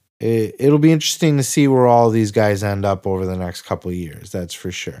it'll be interesting to see where all these guys end up over the next couple of years. That's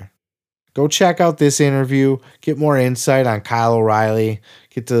for sure. Go check out this interview. Get more insight on Kyle O'Reilly.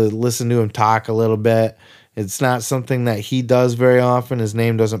 Get to listen to him talk a little bit. It's not something that he does very often. His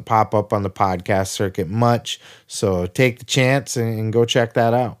name doesn't pop up on the podcast circuit much. So take the chance and go check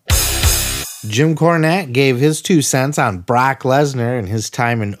that out. Jim Cornette gave his 2 cents on Brock Lesnar and his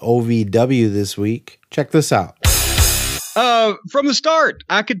time in OVW this week. Check this out. From the start,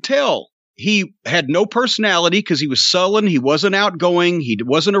 I could tell he had no personality because he was sullen. He wasn't outgoing. He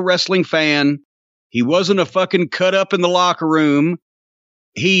wasn't a wrestling fan. He wasn't a fucking cut up in the locker room.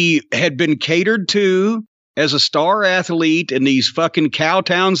 He had been catered to as a star athlete in these fucking cow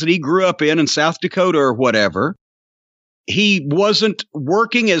towns that he grew up in South Dakota or whatever. He wasn't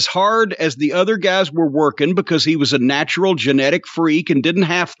working as hard as the other guys were working because he was a natural genetic freak and didn't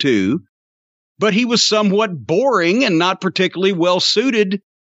have to. But he was somewhat boring and not particularly well suited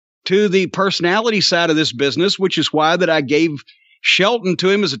to the personality side of this business, which is why that I gave Shelton to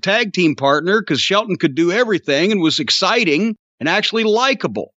him as a tag team partner, because Shelton could do everything and was exciting and actually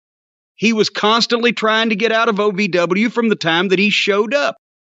likable. He was constantly trying to get out of OVW from the time that he showed up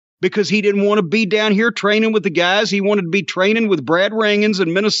because he didn't want to be down here training with the guys. He wanted to be training with Brad Rangens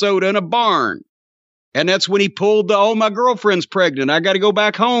in Minnesota in a barn. And that's when he pulled the, oh, my girlfriend's pregnant, I got to go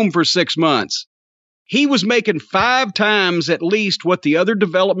back home for 6 months. He was making 5 times at least what the other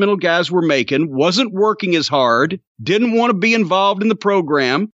developmental guys were making, wasn't working as hard, didn't want to be involved in the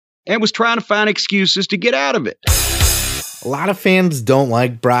program, and was trying to find excuses to get out of it. A lot of fans don't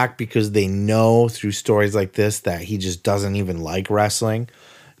like Brock because they know through stories like this that he just doesn't even like wrestling.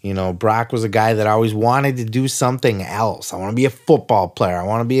 You know, Brock was a guy that always wanted to do something else. I want to be a football player. I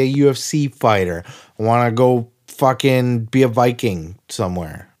want to be a UFC fighter. I want to go fucking be a Viking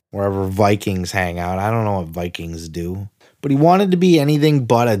somewhere, wherever Vikings hang out. I don't know what Vikings do. But he wanted to be anything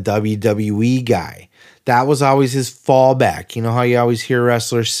but a WWE guy. That was always his fallback. You know how you always hear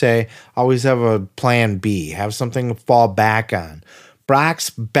wrestlers say, always have a plan B, have something to fall back on.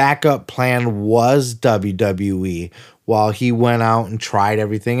 Brock's backup plan was WWE while he went out and tried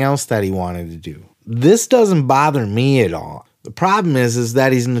everything else that he wanted to do. This doesn't bother me at all. The problem is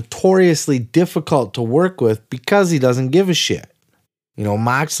that he's notoriously difficult to work with because he doesn't give a shit. You know,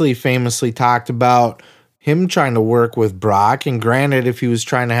 Moxley famously talked about him trying to work with Brock, and granted, if he was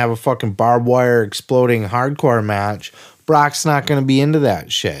trying to have a fucking barbed wire exploding hardcore match, Brock's not going to be into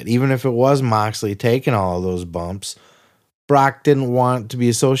that shit. Even if it was Moxley taking all of those bumps, Brock didn't want to be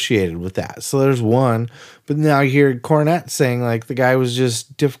associated with that. So there's one. But now you hear Cornette saying like the guy was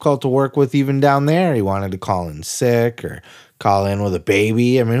just difficult to work with even down there. He wanted to call in sick or call in with a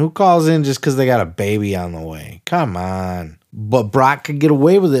baby. I mean, who calls in just because they got a baby on the way? Come on. But Brock could get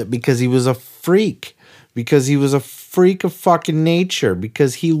away with it because he was a freak. Because he was a freak of fucking nature.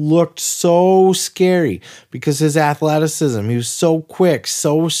 Because he looked so scary. Because his athleticism. He was so quick,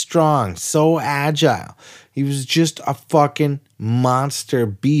 so strong, so agile. He was just a fucking monster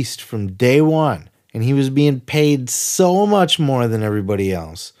beast from day one. And he was being paid so much more than everybody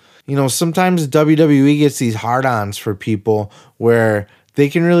else. You know, sometimes WWE gets these hard-ons for people where they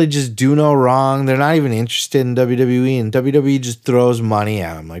can really just do no wrong. They're not even interested in WWE. And WWE just throws money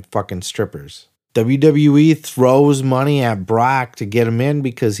at them like fucking strippers. WWE throws money at Brock to get him in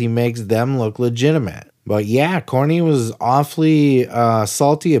because he makes them look legitimate. But yeah, Corny was awfully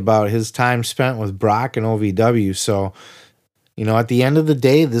salty about his time spent with Brock and OVW. So, you know, at the end of the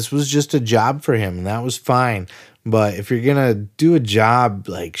day, this was just a job for him, and that was fine. But if you're going to do a job,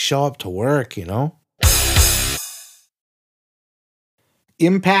 like, show up to work, you know?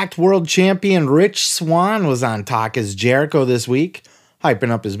 Impact World Champion Rich Swann was on Talk Is Jericho this week.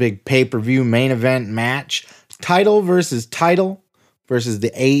 hyping up his big pay-per-view main event match, title versus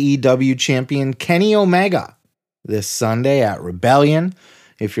the AEW champion Kenny Omega this Sunday at Rebellion.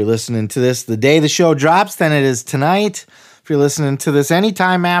 If you're listening to this the day the show drops, then it is tonight. If you're listening to this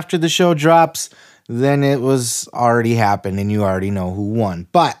anytime after the show drops, then it was already happened and you already know who won.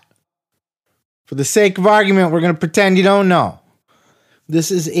 But for the sake of argument, we're going to pretend you don't know. This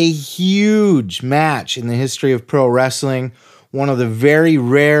is a huge match in the history of pro wrestling. One of the very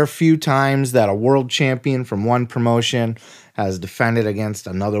rare few times that a world champion from one promotion has defended against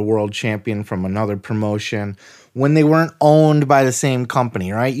another world champion from another promotion when they weren't owned by the same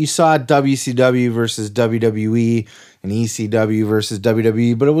company, right? You saw WCW versus WWE and ECW versus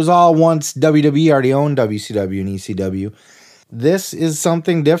WWE, but it was all once WWE already owned WCW and ECW. This is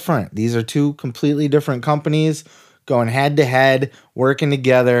something different. These are two completely different companies going head to head, working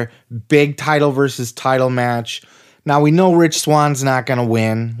together, big title versus title match. Now, we know Rich Swann's not going to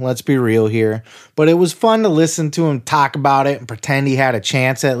win. Let's be real here. But it was fun to listen to him talk about it and pretend he had a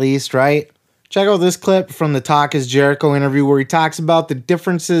chance at least, right? Check out this clip from the Talk is Jericho interview where he talks about the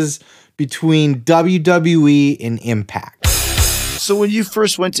differences between WWE and Impact. So when you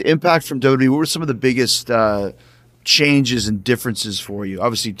first went to Impact from WWE, what were some of the biggest changes and differences for you?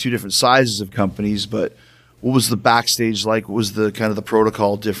 Obviously, two different sizes of companies, but what was the backstage like? What was the kind of the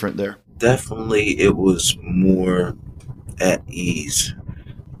protocol different there? Definitely it was more at ease,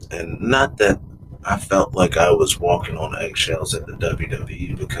 and not that I felt like I was walking on eggshells at the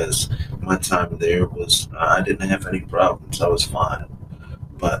WWE, because my time there was, I didn't have any problems. I was fine.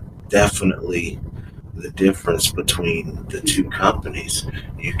 But definitely the difference between the two companies,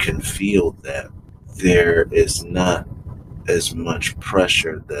 you can feel that there is not as much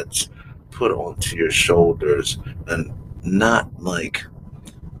pressure that's put onto your shoulders, and not like,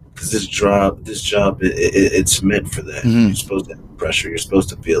 because this job, it's meant for that. Mm-hmm. You're supposed to have pressure. You're supposed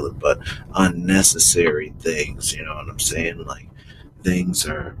to feel it, but unnecessary things, you know what I'm saying? Like, things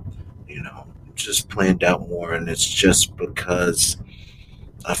are, just planned out more, and it's just because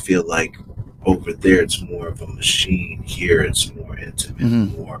I feel like over there it's more of a machine. Here it's more intimate,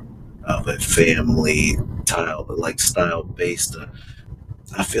 Mm-hmm. more of a family style based.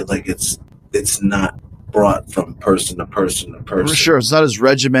 I feel like it's not brought from person to person to person. For sure. It's not as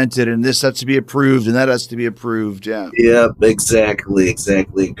regimented, and this has to be approved and that has to be approved. Yeah. Yeah, exactly.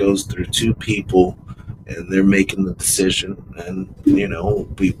 It goes through two people and they're making the decision, and,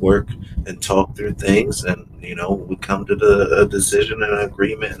 we work and talk through things, and, we come to a decision and an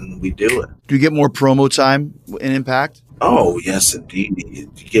agreement, and we do it. Do you get more promo time in Impact? Oh, yes, indeed. You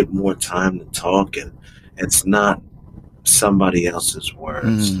get more time to talk, and it's not somebody else's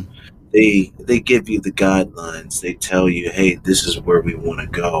words. Mm-hmm. They give you the guidelines. They tell you, hey, this is where we want to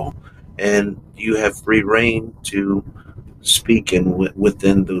go. And you have free reign to speak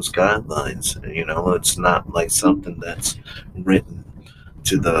within those guidelines. It's not like something that's written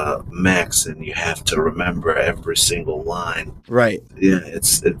to the max and you have to remember every single line. Right. Yeah,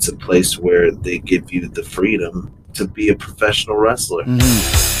 it's a place where they give you the freedom to be a professional wrestler.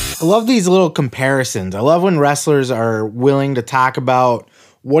 Mm-hmm. I love these little comparisons. I love when wrestlers are willing to talk about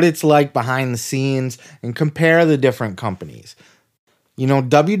what it's like behind the scenes and compare the different companies.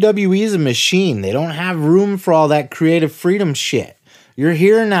 WWE is a machine. They don't have room for all that creative freedom shit. You're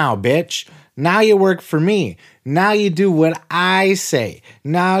here now, bitch. Now you work for me. Now you do what I say.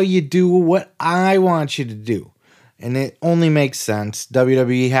 Now you do what I want you to do. And it only makes sense.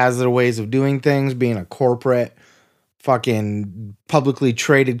 WWE has their ways of doing things, being a corporate, fucking publicly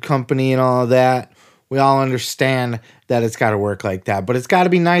traded company and all of that. We all understand that it's got to work like that. But it's got to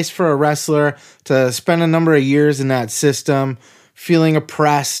be nice for a wrestler to spend a number of years in that system, feeling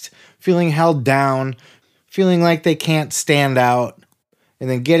oppressed, feeling held down, feeling like they can't stand out, and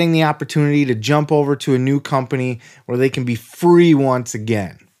then getting the opportunity to jump over to a new company where they can be free once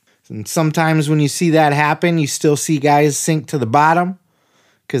again. And sometimes when you see that happen, you still see guys sink to the bottom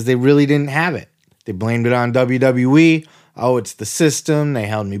because they really didn't have it. They blamed it on WWE. Oh, it's the system. They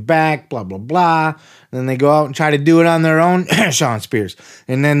held me back, blah, blah, blah. And then they go out and try to do it on their own, Shawn Spears.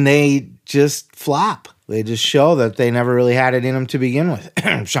 And then they just flop. They just show that they never really had it in them to begin with,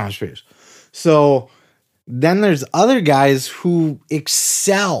 Shawn Spears. So then there's other guys who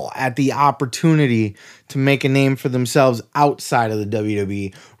excel at the opportunity to make a name for themselves outside of the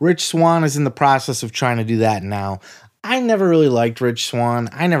WWE. Rich Swann is in the process of trying to do that now. I never really liked Rich Swann.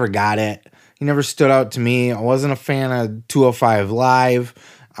 I never got it. He never stood out to me. I wasn't a fan of 205 Live.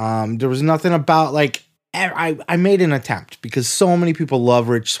 There was nothing about, like, I made an attempt because so many people love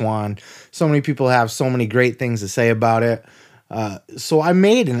Rich Swann. So many people have so many great things to say about it. So I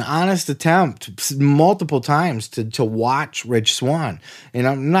made an honest attempt multiple times to watch Rich Swann. And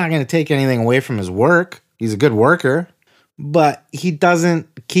I'm not going to take anything away from his work. He's a good worker, but he doesn't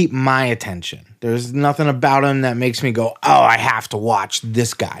keep my attention. There's nothing about him that makes me go, oh, I have to watch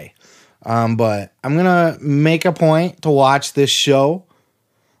this guy. But I'm going to make a point to watch this show.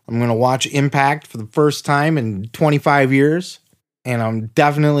 I'm going to watch Impact for the first time in 25 years. And I'm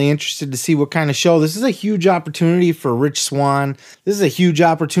definitely interested to see what kind of show. This is a huge opportunity for Rich Swann. This is a huge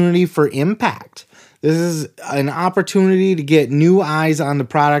opportunity for Impact. This is an opportunity to get new eyes on the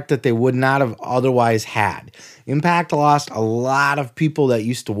product that they would not have otherwise had. Impact lost a lot of people that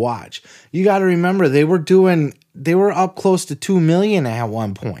used to watch. You got to remember, they were up close to 2 million at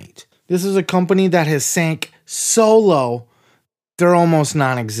one point. This is a company that has sank so low, they're almost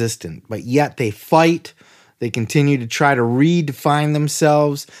non-existent. But yet they fight. They continue to try to redefine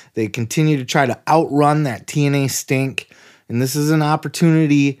themselves. They continue to try to outrun that TNA stink. And this is an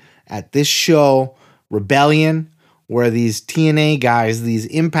opportunity at this show, Rebellion, where these TNA guys, these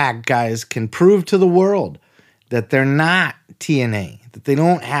Impact guys, can prove to the world that they're not TNA, that they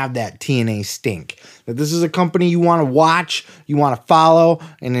don't have that TNA stink, that this is a company you want to watch, you want to follow,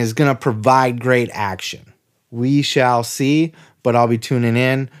 and is going to provide great action. We shall see, but I'll be tuning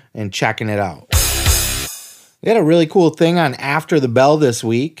in and checking it out. They had a really cool thing on After the Bell this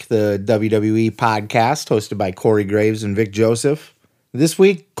week, the WWE podcast hosted by Corey Graves and Vic Joseph. This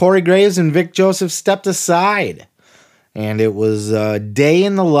week, Corey Graves and Vic Joseph stepped aside, and it was a day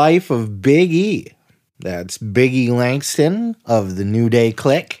in the life of Big E. That's Big E Langston of the New Day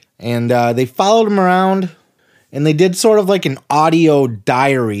Clique. And they followed him around, and they did sort of like an audio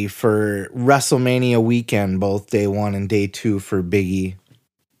diary for WrestleMania weekend, both day 1 and day 2 for Big E.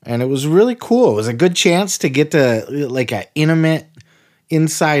 And it was really cool. It was a good chance to get to like an intimate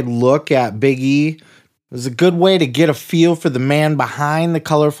inside look at Big E. It was a good way to get a feel for the man behind the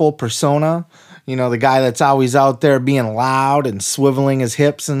colorful persona. You know, the guy that's always out there being loud and swiveling his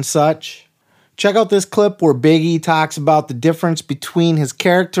hips and such. Check out this clip where Big E talks about the difference between his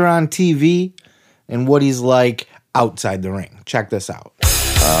character on TV and what he's like outside the ring. Check this out.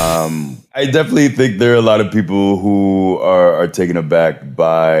 I definitely think there are a lot of people who are taken aback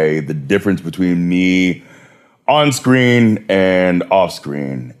by the difference between me on screen and off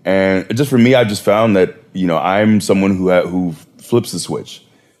screen. And just for me, I just found that, you know, I'm someone who flips the switch.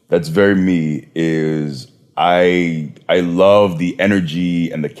 That's very me. Is I love the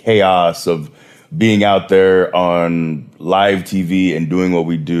energy and the chaos of being out there on live TV and doing what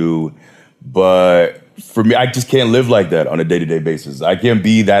we do. But for me, I just can't live like that on a day-to-day basis. I can't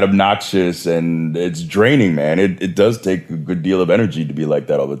be that obnoxious, and it's draining, man. It does take a good deal of energy to be like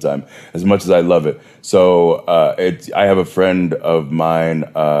that all the time, as much as I love it. So I have a friend of mine,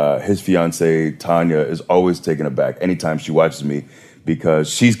 his fiance, Tanya, is always taken aback anytime she watches me, because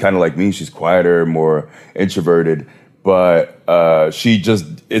she's kind of like me. She's quieter, more introverted, but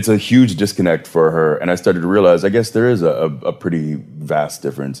it's a huge disconnect for her. And I started to realize, I guess there is a pretty vast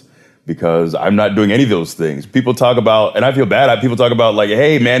difference, because I'm not doing any of those things. People talk about, and I feel bad, people talk about like,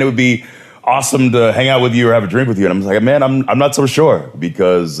 hey man, it would be awesome to hang out with you or have a drink with you. And I'm like, man, I'm not so sure,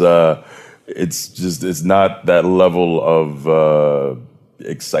 because it's not that level of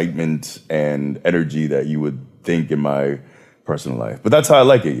excitement and energy that you would think in my personal life. But that's how I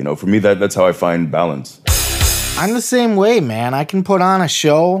like it, you know. For me, that's how I find balance. I'm the same way, man. I can put on a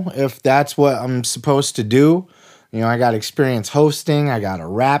show if that's what I'm supposed to do. You know, I got experience hosting. I got a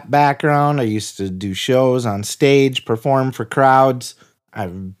rap background. I used to do shows on stage, perform for crowds.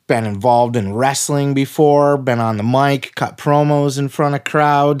 I've been involved in wrestling before, been on the mic, cut promos in front of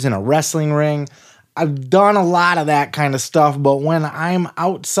crowds in a wrestling ring. I've done a lot of that kind of stuff, but when I'm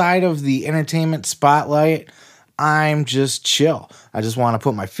outside of the entertainment spotlight, I'm just chill. I just want to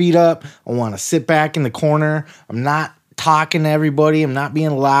put my feet up. I want to sit back in the corner. I'm not talking to everybody. I'm not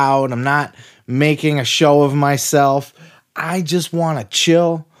being loud. I'm not making a show of myself. I just want to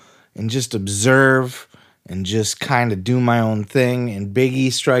chill and just observe and just kind of do my own thing. And Big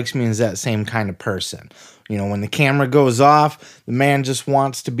E strikes me as that same kind of person. You know, when the camera goes off, the man just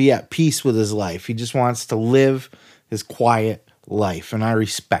wants to be at peace with his life. He just wants to live his quiet life. And I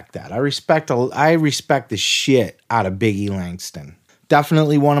respect that. I respect the shit out of Big E Langston.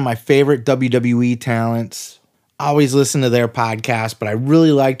 Definitely one of my favorite WWE talents. Always listen to their podcast, but I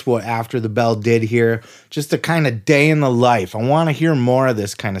really liked what After the Bell did here. Just a kind of day in the life. I want to hear more of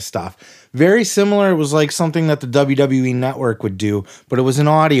this kind of stuff. Very similar. It was like something that the WWE Network would do, but it was an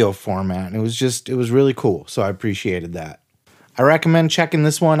audio format, and it was really cool. So I appreciated that. I recommend checking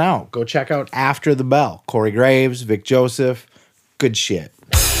this one out. Go check out After the Bell. Corey Graves, Vic Joseph. Good shit.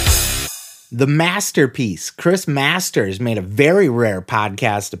 The Masterpiece. Chris Masters made a very rare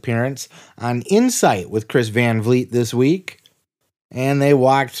podcast appearance on Insight with Chris Van Vliet this week. And they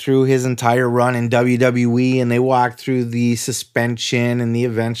walked through his entire run in WWE, and they walked through the suspension and the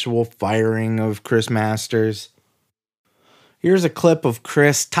eventual firing of Chris Masters. Here's a clip of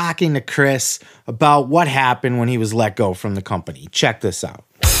Chris talking to Chris about what happened when he was let go from the company. Check this out.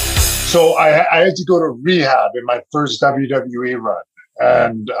 So I had to go to rehab in my first WWE run.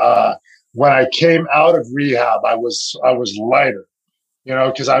 And when I came out of rehab, I was lighter,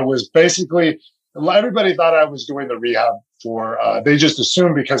 because I was basically, everybody thought I was doing the rehab for, they just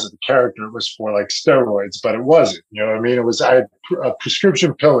assumed because of the character it was for like steroids, but it wasn't, you know what I mean? I had a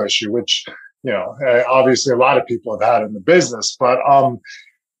prescription pill issue, which, obviously a lot of people have had in the business, but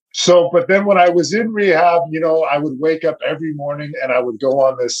then when I was in rehab, I would wake up every morning and I would go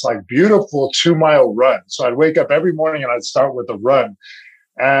on this like beautiful 2-mile run. So I'd wake up every morning and I'd start with a run.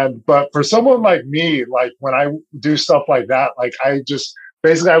 But for someone like me, like when I do stuff like that, like I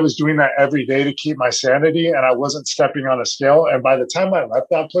was doing that every day to keep my sanity, and I wasn't stepping on a scale. And by the time I left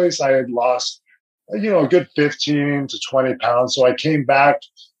that place, I had lost, a good 15 to 20 pounds. So I came back.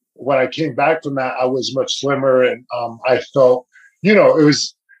 When I came back from that, I was much slimmer, and I felt,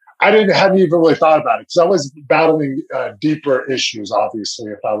 hadn't even really thought about it because I was battling deeper issues,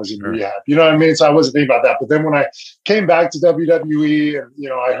 obviously, if I was in rehab. You know what I mean? So I wasn't thinking about that. But then when I came back to WWE and,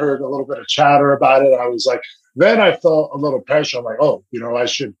 I heard a little bit of chatter about it, I was like, then I felt a little pressure. I'm like, oh,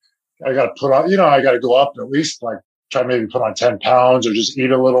 I got to put on, I got to go up and at least like try maybe put on 10 pounds or just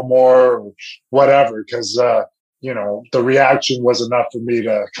eat a little more or whatever. Because, the reaction was enough for me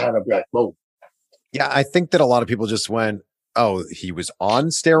to kind of be like, whoa. Yeah, I think that a lot of people just went, oh, he was on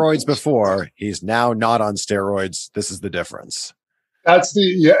steroids before. He's now not on steroids. This is the difference.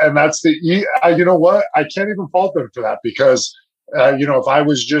 You know what? I can't even fault them for that because, if I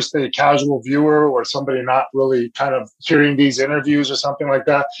was just a casual viewer or somebody not really kind of hearing these interviews or something like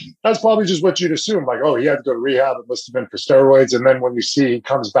that, that's probably just what you'd assume. Like, oh, he had to go to rehab. It must have been for steroids. And then when you see he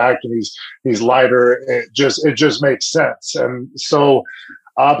comes back and he's lighter, it just makes sense. And so,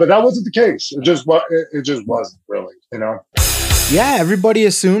 but that wasn't the case. It just wasn't really, Yeah, everybody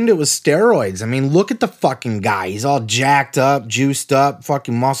assumed it was steroids. I mean, look at the fucking guy. He's all jacked up, juiced up,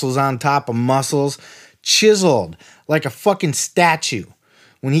 fucking muscles on top of muscles, chiseled like a fucking statue.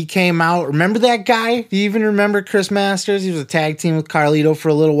 When he came out, remember that guy? Do you even remember Chris Masters? He was a tag team with Carlito for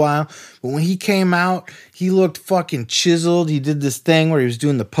a little while. But when he came out, he looked fucking chiseled. He did this thing where he was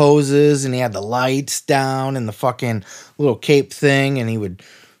doing the poses and he had the lights down and the fucking little cape thing, and he would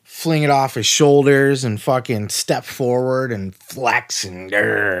fling it off his shoulders and fucking step forward and flex, and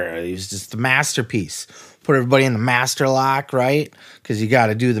he was just the masterpiece. Put everybody in the master lock, right? Because you got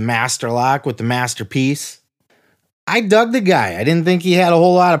to do the master lock with the masterpiece. I dug the guy. I didn't think he had a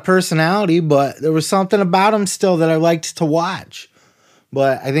whole lot of personality, but there was something about him still that I liked to watch.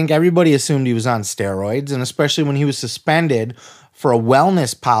 But I think everybody assumed he was on steroids, and especially when he was suspended for a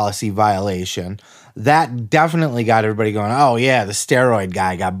wellness policy violation, that definitely got everybody going, oh yeah, the steroid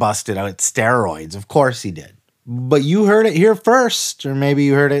guy got busted out at steroids. Of course he did. But you heard it here first, or maybe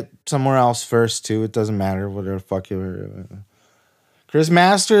you heard it somewhere else first too. It doesn't matter, whatever the fuck you heard. Chris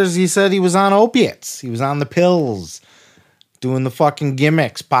Masters, he said he was on opiates. He was on the pills, doing the fucking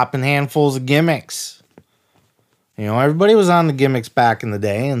gimmicks, popping handfuls of gimmicks. Everybody was on the gimmicks back in the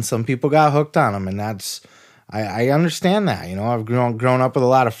day, and some people got hooked on them, and that's... I understand that. I've grown up with a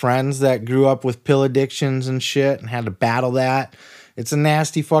lot of friends that grew up with pill addictions and shit and had to battle that. It's a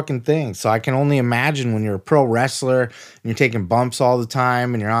nasty fucking thing. So I can only imagine when you're a pro wrestler and you're taking bumps all the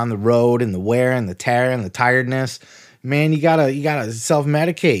time and you're on the road and the wear and the tear and the tiredness, man, you gotta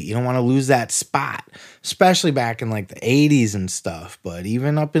self-medicate. You don't want to lose that spot, especially back in like the 80s and stuff. But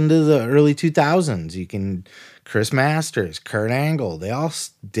even up into the early 2000s, Chris Masters, Kurt Angle, they all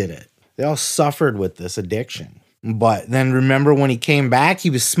did it. They all suffered with this addiction. But then remember when he came back, he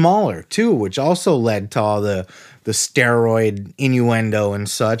was smaller too, which also led to all the steroid innuendo and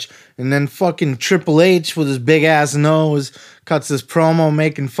such. And then fucking Triple H with his big ass nose cuts this promo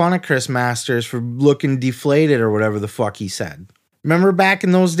making fun of Chris Masters for looking deflated or whatever the fuck he said. Remember back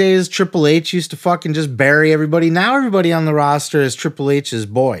in those days, Triple H used to fucking just bury everybody. Now everybody on the roster is Triple H's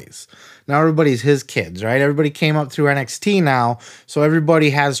boys. Now everybody's his kids, right? Everybody came up through NXT now, so everybody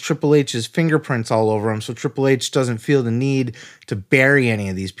has Triple H's fingerprints all over them, so Triple H doesn't feel the need to bury any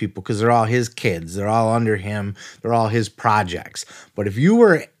of these people because they're all his kids. They're all under him. They're all his projects. But if you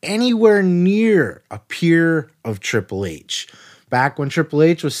were anywhere near a peer of Triple H, back when Triple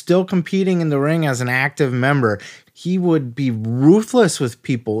H was still competing in the ring as an active member, he would be ruthless with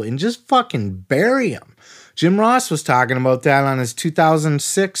people and just fucking bury them. Jim Ross was talking about that on his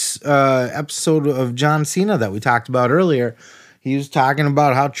 2006 episode of John Cena that we talked about earlier. He was talking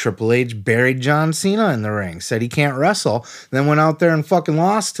about how Triple H buried John Cena in the ring, said he can't wrestle, then went out there and fucking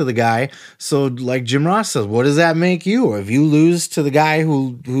lost to the guy. So, like Jim Ross says, what does that make you? If you lose to the guy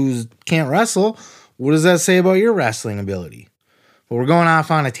who can't wrestle, what does that say about your wrestling ability? But we're going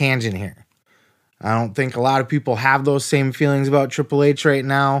off on a tangent here. I don't think a lot of people have those same feelings about Triple H right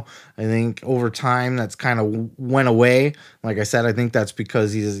now. I think over time that's kind of went away. Like I said, I think that's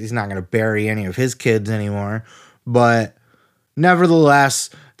because he's not going to bury any of his kids anymore. But nevertheless,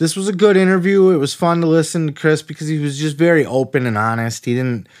 this was a good interview. It was fun to listen to Chris because he was just very open and honest. He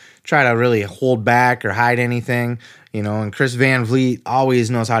didn't try to really hold back or hide anything, you know, and Chris Van Vliet always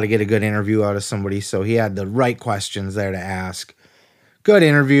knows how to get a good interview out of somebody, so he had the right questions there to ask. Good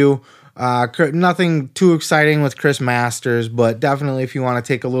interview. Nothing too exciting with Chris Masters, but definitely if you want to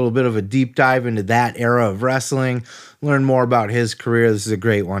take a little bit of a deep dive into that era of wrestling, learn more about his career, this is a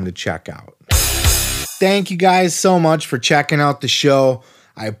great one to check out. Thank you guys so much for checking out the show.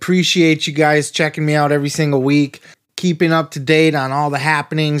 I appreciate you guys checking me out every single week, keeping up to date on all the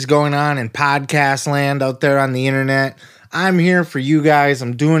happenings going on in podcast land out there on the internet. I'm here for you guys.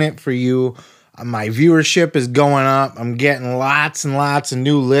 I'm doing it for you. My viewership is going up. I'm getting lots and lots of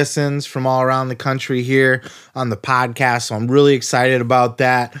new listens from all around the country here on the podcast, so I'm really excited about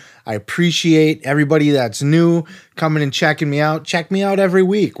that. I appreciate everybody that's new coming and checking me out. Check me out every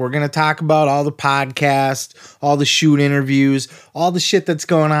week. We're going to talk about all the podcasts, all the shoot interviews, all the shit that's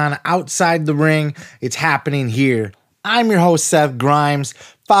going on outside the ring. It's happening here. I'm your host, Seth Grimes.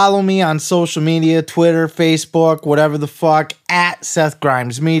 Follow me on social media, Twitter, Facebook, whatever the fuck, at Seth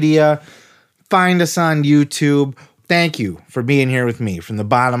Grimes Media. Find us on YouTube. Thank you for being here with me from the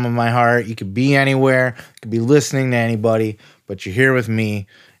bottom of my heart. You could be anywhere, you could be listening to anybody, but you're here with me,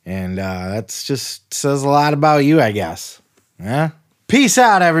 and that's just says a lot about you, I guess. Yeah. Peace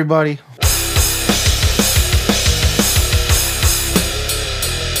out, everybody.